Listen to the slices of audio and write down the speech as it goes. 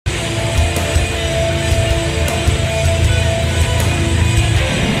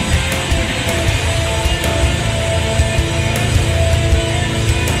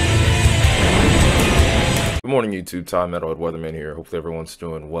Morning, YouTube. Metalhead weatherman here. Hopefully everyone's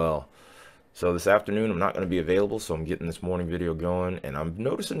doing well. So this afternoon I'm not going to be available, so I'm getting this morning video going, and I'm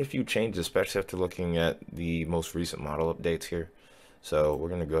noticing a few changes, especially after looking at the most recent model updates here. So we're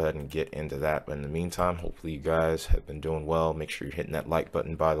going to go ahead and get into that. But in the meantime, hopefully you guys have been doing well. Make sure you're hitting that like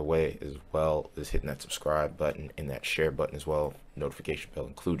button, by the way, as well as hitting that subscribe button and that share button as well, notification bell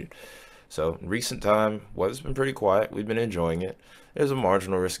included. So in recent time, weather's been pretty quiet. We've been enjoying it. There's a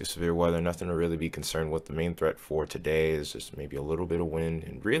marginal risk of severe weather, nothing to really be concerned with. The main threat for today is just maybe a little bit of wind,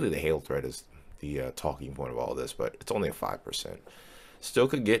 and really the hail threat is the talking point of all this, but it's only a 5%. Still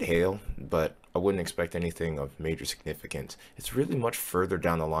could get hail, but I wouldn't expect anything of major significance. It's really much further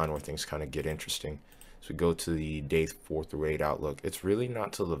down the line where things kind of get interesting. So we go to the day 4 through 8 outlook. It's really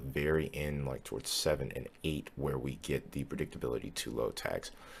not till the very end, like towards 7 and 8, where we get the predictability too low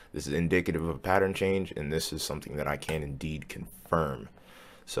tags. This is indicative of a pattern change, and this is something that I can indeed confirm.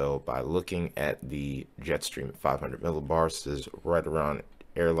 So by looking at the jet stream at 500 millibars, this is right around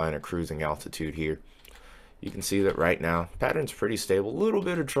airliner cruising altitude here. You can see that right now, pattern's pretty stable. A little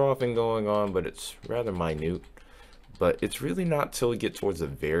bit of troughing going on, but it's rather minute. But it's really not till we get towards the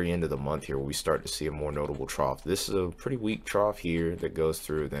very end of the month here where we start to see a more notable trough. This is a pretty weak trough here that goes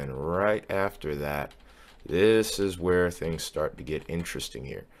through. Then right after that, this is where things start to get interesting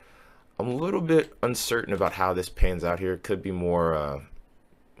here. I'm a little bit uncertain about how this pans out here. It could be more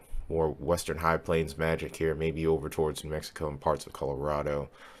western high plains magic here, maybe over towards New Mexico and parts of Colorado.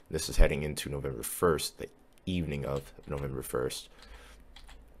 This is heading into November 1st, the evening of November 1st.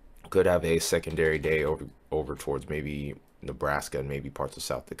 Could have a secondary day over towards maybe Nebraska and maybe parts of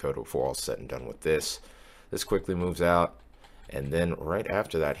South Dakota before all said and done with this. This quickly moves out, and then right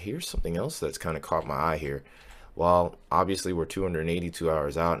after that, here's something else that's kind of caught my eye here. While obviously we're 282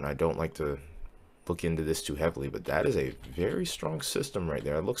 hours out, and I don't like to look into this too heavily, but that is a very strong system right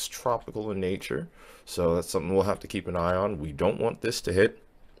there. It looks tropical in nature, so that's something we'll have to keep an eye on. We don't want this to hit.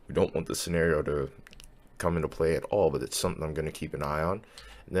 We don't want this scenario to come into play at all, but it's something I'm going to keep an eye on.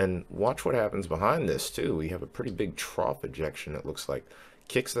 And then watch what happens behind this too. We have a pretty big trough ejection, it looks like.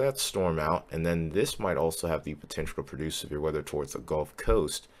 Kicks that storm out, and then this might also have the potential to produce severe weather towards the Gulf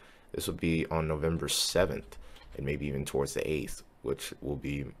Coast. This will be on November 7th, and maybe even towards the 8th, which will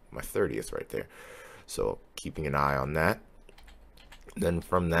be my 30th right there. So keeping an eye on that. Then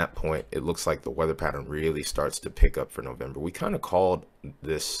from that point, it looks like the weather pattern really starts to pick up for November. We kind of called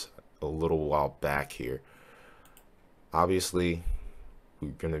this a little while back here. Obviously, we're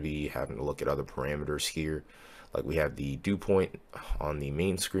going to be having to look at other parameters here. Like we have the dew point on the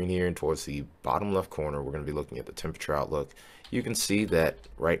main screen here, and towards the bottom left corner, we're going to be looking at the temperature outlook. You can see that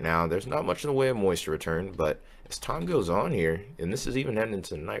right now there's not much in the way of moisture return, but as time goes on here, and this is even heading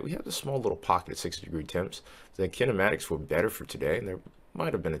into the night, we have this small little pocket at 60-degree temps. The kinematics were better for today, and there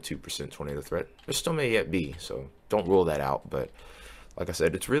might have been a 2% tornado threat. There still may yet be, so don't rule that out. But like I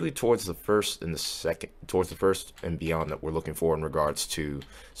said, it's really towards the first and the second, towards the first and beyond that we're looking for in regards to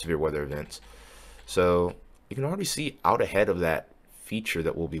severe weather events. So you can already see out ahead of that feature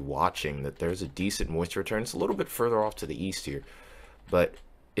that we'll be watching that there's a decent moisture return. It's a little bit further off to the east here, but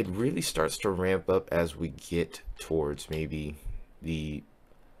it really starts to ramp up as we get towards maybe the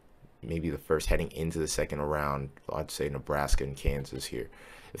first heading into the second around, I'd say Nebraska and Kansas here.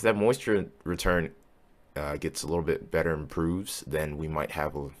 If that moisture return gets a little bit better, improves, then we might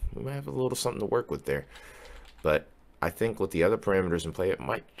have a little something to work with there. But I think with the other parameters in play, it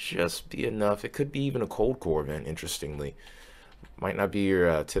might just be enough. It could be even a cold core event, interestingly. Might not be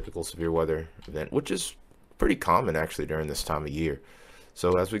your typical severe weather event, which is pretty common actually during this time of year.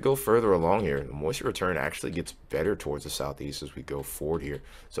 So as we go further along here, the moisture return actually gets better towards the southeast as we go forward here.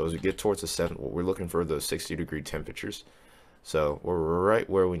 So as we get towards the 7th, we're looking for those 60-degree temperatures. So we're right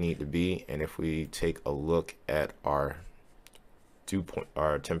where we need to be. And if we take a look at our dew point,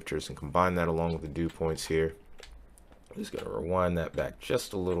 our temperatures, and combine that along with the dew points here, I'm just going to rewind that back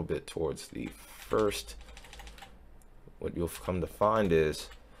just a little bit towards the first. What you'll come to find is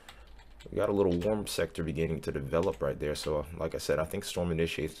we got a little warm sector beginning to develop right there. So like I said, I think storm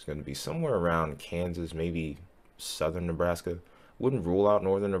initiation is going to be somewhere around Kansas, maybe southern Nebraska. Wouldn't rule out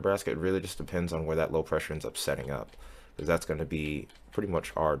northern Nebraska. It really just depends on where that low pressure ends up setting up, because that's going to be pretty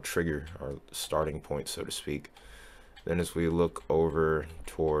much our trigger, our starting point, so to speak. Then as we look over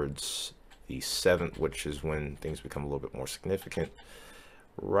towards the 7th, which is when things become a little bit more significant,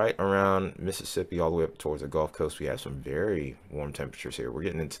 right around Mississippi all the way up towards the Gulf Coast, we have some very warm temperatures here. We're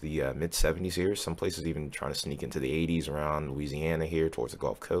getting into the mid 70s here. Some places even trying to sneak into the 80s around Louisiana here towards the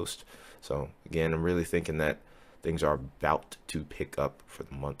Gulf Coast. So again, I'm really thinking that things are about to pick up for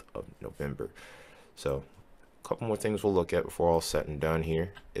the month of November. So A couple more things we'll look at before all said and done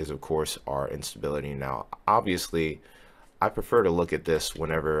here is, of course, our instability. Now, obviously, I prefer to look at this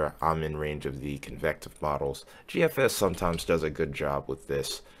whenever I'm in range of the convective models. GFS sometimes does a good job with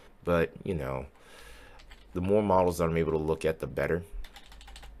this, but, you know, the more models that I'm able to look at, the better.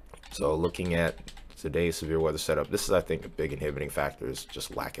 So looking at today's severe weather setup, this is, I think, a big inhibiting factor is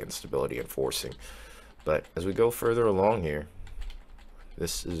just lack of instability and forcing. But as we go further along here,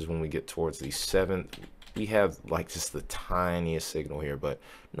 this is when we get towards the 7th. We have like just the tiniest signal here, but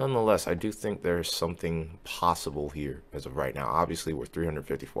nonetheless, I do think there's something possible here as of right now. Obviously, we're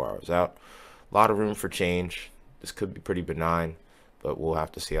 354 hours out. A lot of room for change. This could be pretty benign, but we'll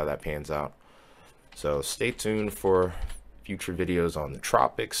have to see how that pans out. So stay tuned for future videos on the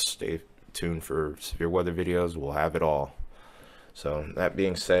tropics. Stay tuned for severe weather videos. We'll have it all. So that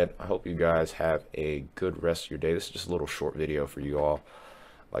being said, I hope you guys have a good rest of your day. This is just a little short video for you all.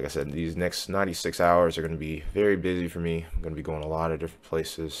 Like I said, these next 96 hours are going to be very busy for me. I'm going to be going a lot of different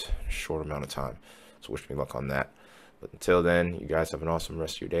places in a short amount of time. So wish me luck on that. But until then, you guys have an awesome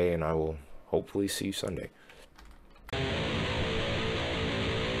rest of your day, and I will hopefully see you Sunday.